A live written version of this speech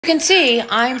You can see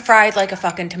I'm fried like a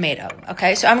fucking tomato,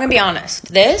 okay? So I'm gonna be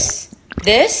honest. This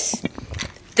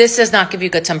does not give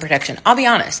you good sun protection. I'll be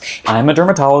honest. I'm a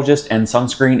dermatologist and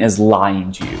sunscreen is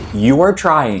lying to you. You are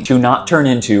trying to not turn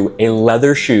into a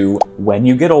leather shoe when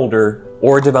you get older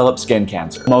or develop skin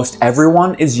cancer. Most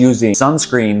everyone is using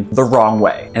sunscreen the wrong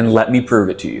way, and let me prove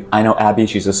it to you. I know Abby,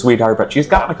 she's a sweetheart, but she's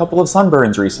gotten a couple of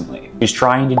sunburns recently. She's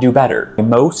trying to do better.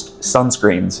 Most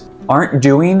sunscreens aren't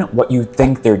doing what you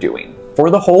think they're doing. For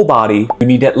the whole body, you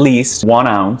need at least 1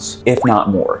 ounce, if not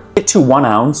more. Get to 1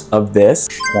 ounce of this.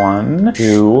 1,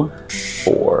 2,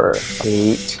 4,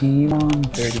 18,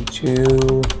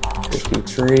 32,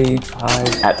 53,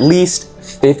 5, at least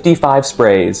 55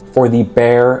 sprays for the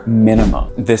bare minimum.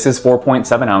 This is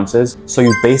 4.7 ounces, so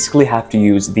you basically have to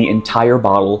use the entire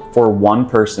bottle for one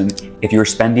person if you're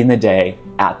spending the day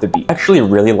at the beach. I actually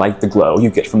really like the glow you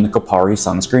get from the Kopari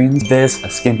sunscreens. This, a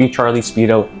skimpy Charlie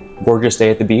Speedo, gorgeous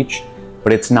day at the beach,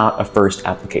 but it's not a first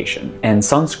application. And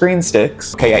sunscreen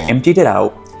sticks, okay, I emptied it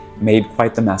out, made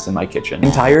quite the mess in my kitchen.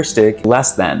 Entire stick,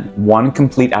 less than 1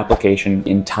 complete application,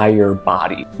 entire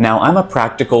body. Now, I'm a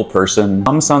practical person.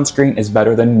 Some sunscreen is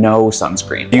better than no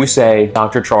sunscreen. If you say,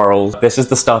 Dr. Charles, this is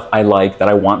the stuff I like that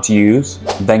I want to use,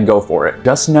 then go for it.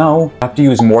 Just know, you have to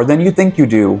use more than you think you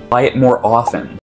do, buy it more often.